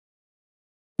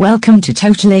Welcome to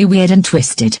Totally Weird and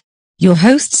Twisted. Your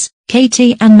hosts,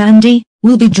 Katie and Mandy,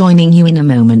 will be joining you in a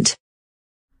moment.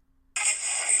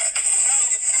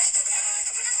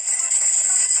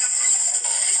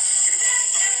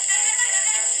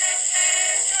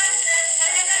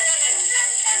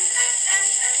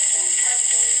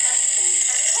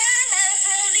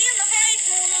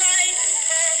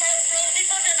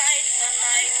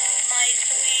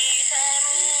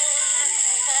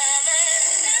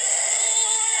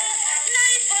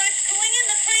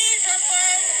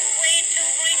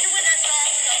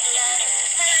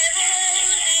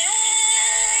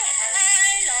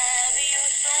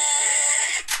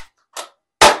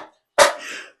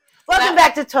 Welcome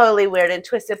back to Totally Weird and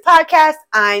Twisted Podcast.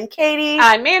 I'm Katie.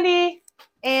 I'm Mandy.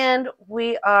 And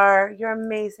we are your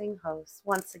amazing hosts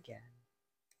once again.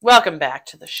 Welcome back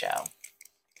to the show.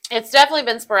 It's definitely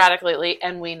been sporadic lately,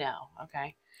 and we know,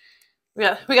 okay?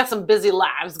 We got some busy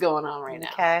lives going on right now.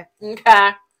 Okay.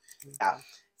 Okay. Yeah.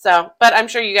 So, but I'm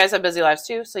sure you guys have busy lives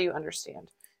too, so you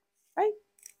understand. Right?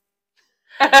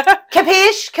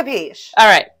 Capiche? Capiche. All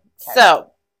right. Okay. So,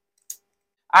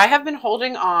 I have been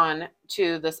holding on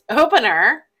to this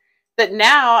opener that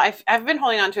now I've been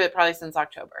holding on to it probably since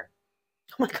October.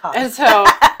 Oh my God. And so,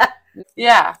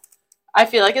 yeah, I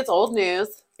feel like it's old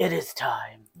news. It is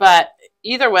time. But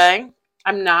either way,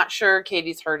 I'm not sure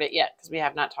Katie's heard it yet because we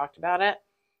have not talked about it.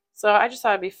 So I just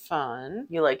thought it'd be fun.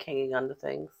 You like hanging on to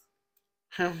things.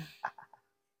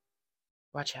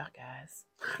 Watch out, guys.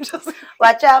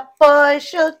 Watch out, boy,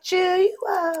 she'll chew you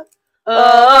up.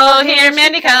 Oh, here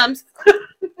Mandy comes.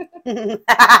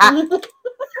 I'm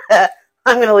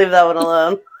going to leave that one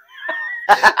alone.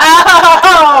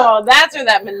 Oh, that's where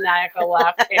that maniacal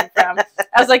laugh came from.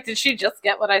 I was like, did she just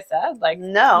get what I said? Like,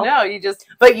 no, you just.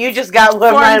 But you just got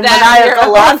where my formed that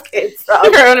maniacal laugh came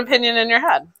from. Your own opinion in your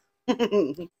head.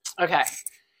 Okay,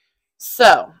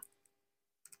 so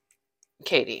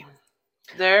Katie,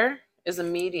 there is a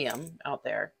medium out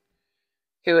there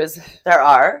who is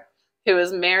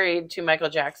married to Michael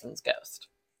Jackson's ghost.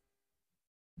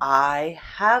 I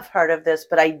have heard of this,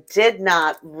 but I did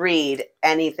not read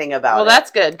anything about it. Well,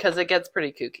 that's good because it gets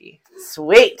pretty kooky.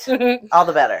 Sweet. All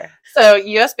the better. So,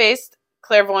 U.S.-based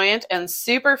clairvoyant and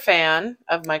super fan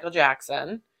of Michael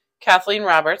Jackson, Kathleen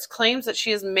Roberts, claims that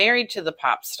she is married to the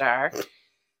pop star,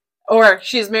 or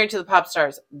she is married to the pop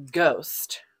star's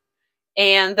ghost,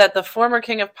 and that the former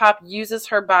king of pop uses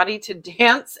her body to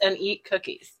dance and eat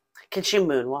cookies. Can she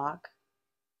moonwalk?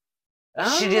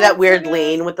 Does she do that weird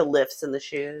lean with the lifts in the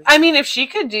shoes? I mean, if she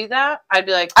could do that, I'd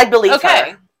be like, I'd believe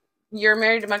okay, her. You're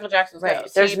married to Michael Jackson's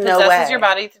ghost. There's he no possesses way. your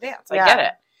body to dance. I get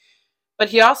it. But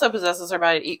he also possesses her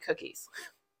body to eat cookies.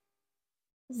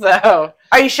 So,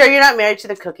 are you sure you're not married to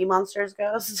the Cookie Monster's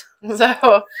ghost?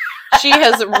 So, she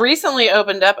has recently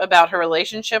opened up about her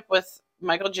relationship with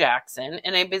Michael Jackson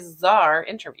in a bizarre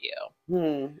interview.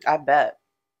 I bet.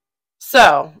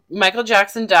 So, Michael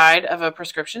Jackson died of a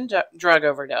prescription drug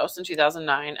overdose in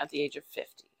 2009 at the age of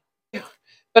 50.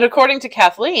 But according to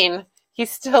Kathleen, he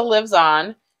still lives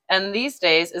on, and these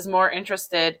days is more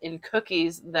interested in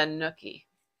cookies than Nookie.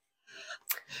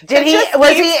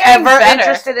 Was he ever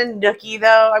interested in Nookie,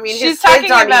 though? I mean, his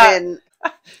kids aren't even...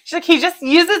 She's like, he just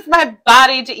uses my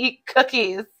body to eat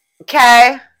cookies.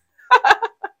 Okay.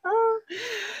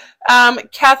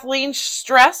 Kathleen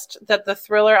stressed that the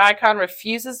Thriller icon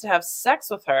refuses to have sex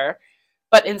with her,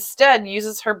 but instead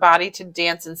uses her body to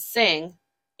dance and sing,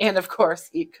 and of course,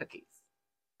 eat cookies.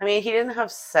 I mean, he didn't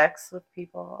have sex with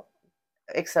people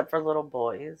except for little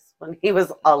boys when he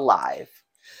was alive.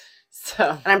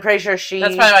 So, and I'm pretty sure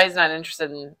that's probably why he's not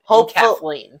interested in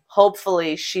Kathleen.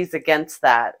 Hopefully, she's against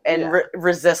that and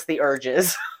resists the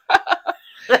urges.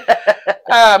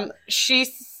 She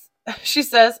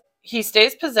says, he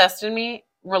stays possessed in me,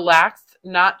 relaxed,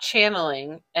 not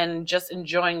channeling, and just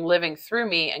enjoying living through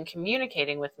me and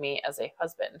communicating with me as a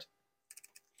husband.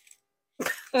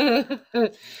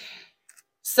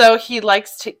 So he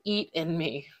likes to eat in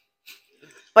me.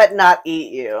 But not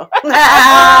eat you.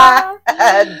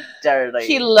 Dirty.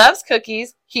 He loves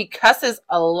cookies. He cusses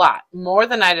a lot, more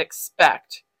than I'd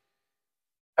expect.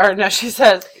 Or no, she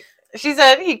said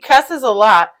he cusses a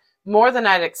lot, more than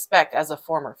I'd expect as a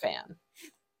former fan.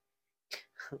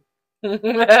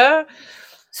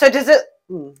 So does it...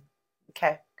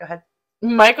 Okay, go ahead.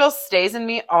 Michael stays in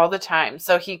me all the time.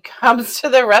 So he comes to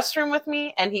the restroom with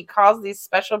me and he calls these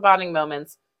special bonding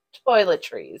moments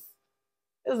toiletries.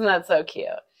 Isn't that so cute?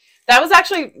 That was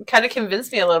actually kind of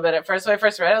convinced me a little bit at first. When I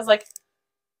first read it, I was like,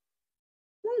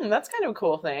 that's kind of a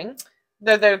cool thing.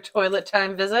 They're their toilet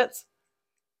time visits.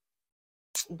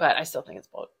 But I still think it's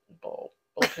bull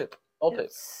poop. Bull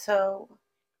poop. So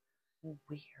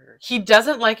Weird. He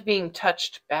doesn't like being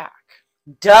touched back.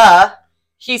 Duh.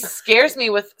 He scares me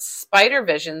with spider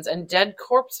visions and dead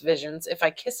corpse visions if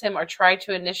I kiss him or try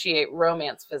to initiate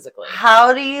romance physically.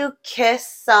 How do you kiss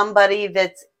somebody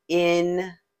that's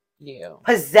in You.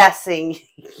 possessing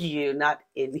you, not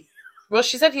in you? Well,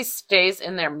 she said he stays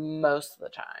in there most of the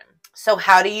time. So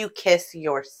how do you kiss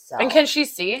yourself? And can she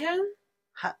see him?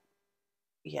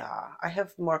 Yeah, I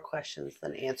have more questions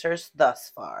than answers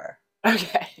thus far.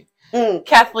 Okay.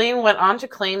 Kathleen went on to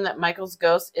claim that Michael's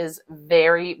ghost is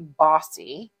very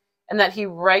bossy and that he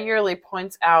regularly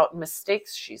points out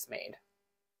mistakes she's made.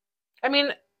 I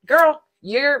mean, girl,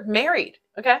 you're married,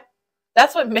 okay?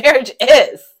 That's what marriage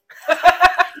is.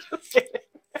 Just kidding.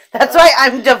 That's why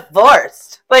I'm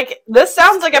divorced. Like, this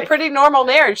sounds like a pretty normal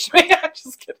marriage to me. I'm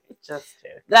just kidding. Just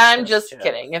kidding. I'm just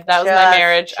kidding. If that was my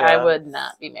marriage, I would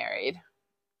not be married.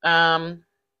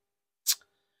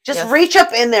 Just yes. reach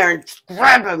up in there and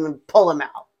grab him and pull him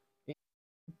out.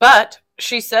 But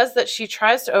she says that she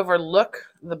tries to overlook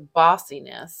the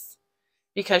bossiness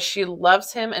because she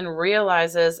loves him and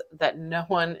realizes that no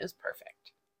one is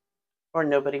perfect. Or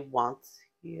nobody wants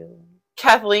you.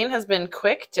 Kathleen has been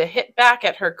quick to hit back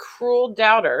at her cruel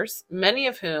doubters, many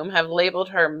of whom have labeled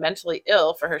her mentally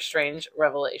ill for her strange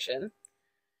revelation.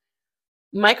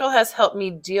 Michael has helped me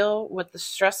deal with the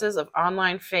stresses of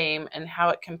online fame and how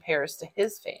it compares to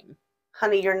his fame.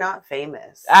 Honey, you're not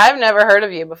famous. I've never heard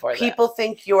of you before. People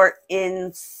think you're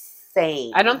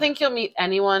insane. I don't think you'll meet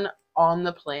anyone on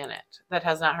the planet that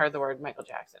has not heard the word Michael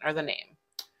Jackson or the name.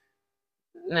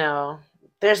 No.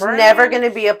 There's never going to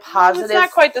be a positive... It's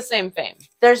not quite the same fame.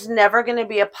 There's never going to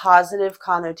be a positive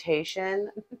connotation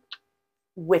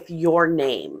with your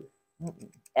name.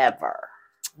 Ever.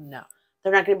 No.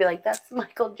 They're not going to be like, that's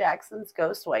Michael Jackson's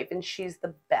ghost wife, and she's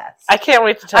the best. I can't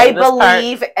wait to tell you this part. I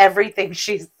believe everything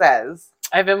she says.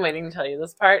 I've been waiting to tell you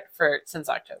this part since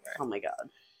October. Oh, my God.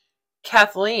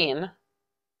 Kathleen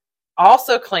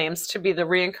also claims to be the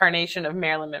reincarnation of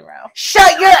Marilyn Monroe.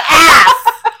 Shut your ass!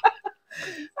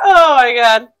 Oh, my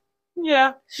God.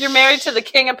 Yeah. You're married to the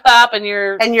king of pop, and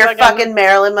you're fucking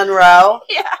Marilyn Monroe?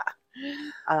 Yeah.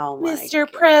 Oh, my Mr.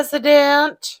 God.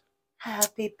 President.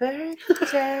 Happy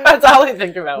birthday. That's all I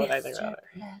think about when I think about it.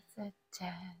 President.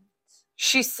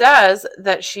 She says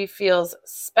that she feels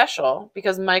special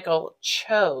because Michael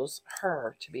chose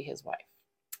her to be his wife.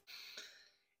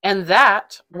 And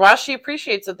that, while she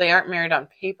appreciates that they aren't married on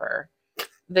paper,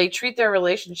 they treat their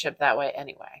relationship that way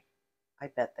anyway. I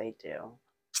bet they do.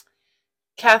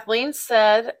 Kathleen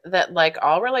said that, like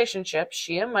all relationships,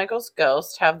 she and Michael's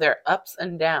ghost have their ups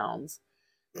and downs,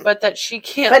 but that she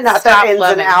can't but not stop their ins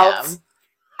loving and outs.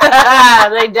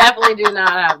 him. They definitely do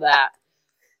not have that.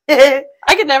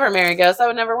 I could never marry a ghost. That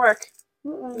would never work.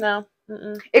 No.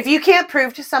 If you can't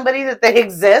prove to somebody that they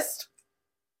exist,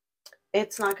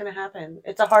 it's not going to happen.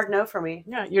 It's a hard no for me.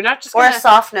 Yeah, you're not just or a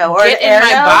soft no or get an air in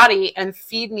my no. body and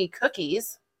feed me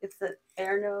cookies. It's an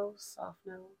air no, soft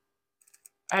no.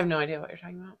 I have no idea what you're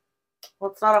talking about.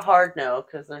 Well, it's not a hard no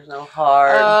because there's no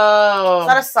hard. Oh, it's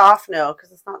not a soft no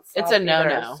because it's not. Soft it's a no either.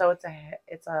 no. So it's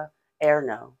a air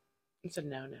no. It's a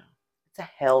no no. It's a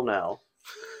hell no.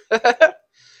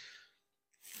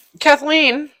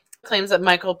 Kathleen claims that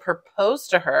Michael proposed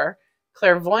to her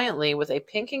clairvoyantly with a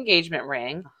pink engagement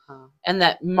ring, and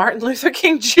that Martin Luther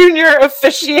King Jr.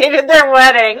 officiated their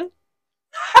wedding.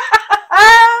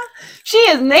 She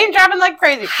is name dropping like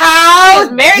crazy. How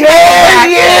dare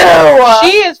you?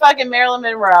 She is fucking Marilyn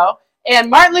Monroe, and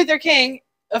Martin Luther King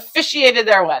officiated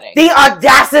their wedding. The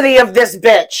audacity of this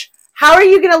bitch. How are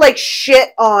you gonna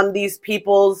shit on these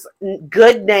people's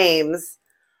good names?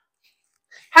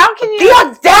 How can you? The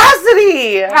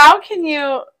audacity! How can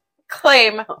you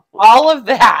claim all of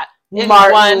that in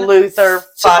Martin one Luther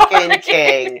story? fucking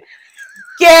King.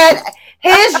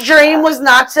 His dream was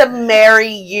not to marry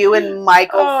you and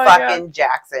Michael fucking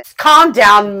Jackson. Calm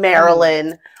down,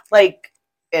 Marilyn.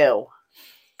 Ew.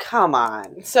 Come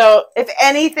on. So, if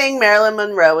anything, Marilyn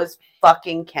Monroe is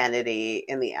fucking Kennedy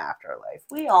in the afterlife.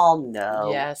 We all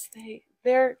know. Yes,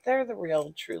 they're the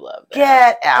real true love. There.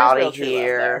 Get out of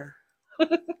here.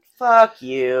 Fuck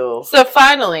you. So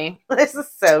finally, this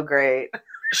is so great.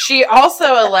 She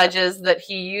also alleges that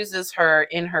he uses her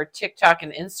in her TikTok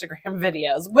and Instagram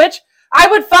videos, which I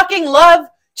would fucking love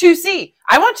to see.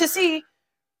 I want to see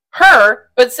her,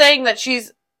 but saying that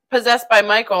she's possessed by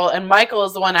Michael and Michael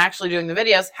is the one actually doing the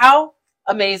videos. How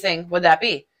amazing would that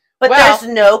be? But there's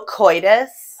no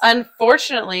coitus.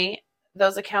 Unfortunately,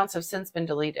 those accounts have since been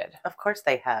deleted. Of course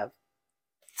they have.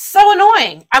 So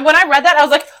annoying. And when I read that, I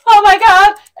was like, oh my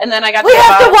God. And then I got We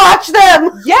have to watch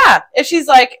them. Yeah. If she's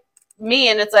like me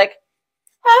and it's like,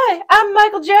 Hi, I'm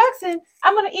Michael Jackson.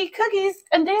 I'm gonna eat cookies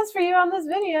and dance for you on this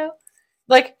video.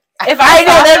 Like, if I know,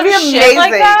 saw that'd be some shit amazing.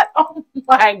 like that, oh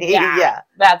my god, Yeah.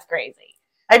 that's crazy.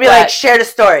 I'd be like, share the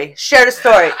story, share the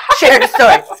story, share the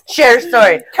story, share the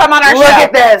story. Come on our show. Look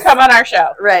at this. Come on our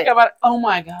show. Right. Come on. Oh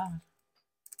my god.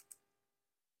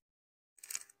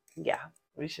 Yeah.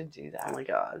 We should do that. Oh my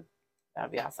god.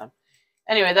 That'd be awesome.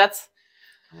 Anyway, that's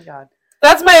Oh my god.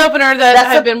 that's my opener that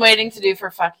I've been waiting to do for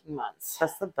fucking months.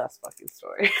 That's the best fucking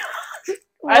story.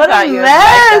 I thought you would like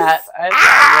that.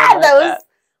 That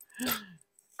was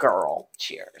girl.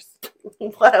 Cheers.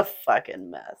 What a fucking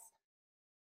mess.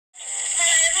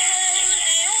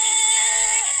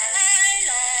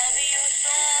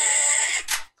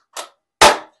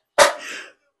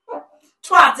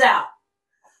 Twats out.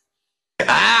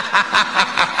 Ha ha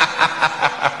ha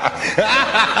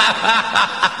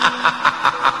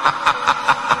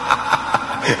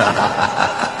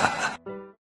ha!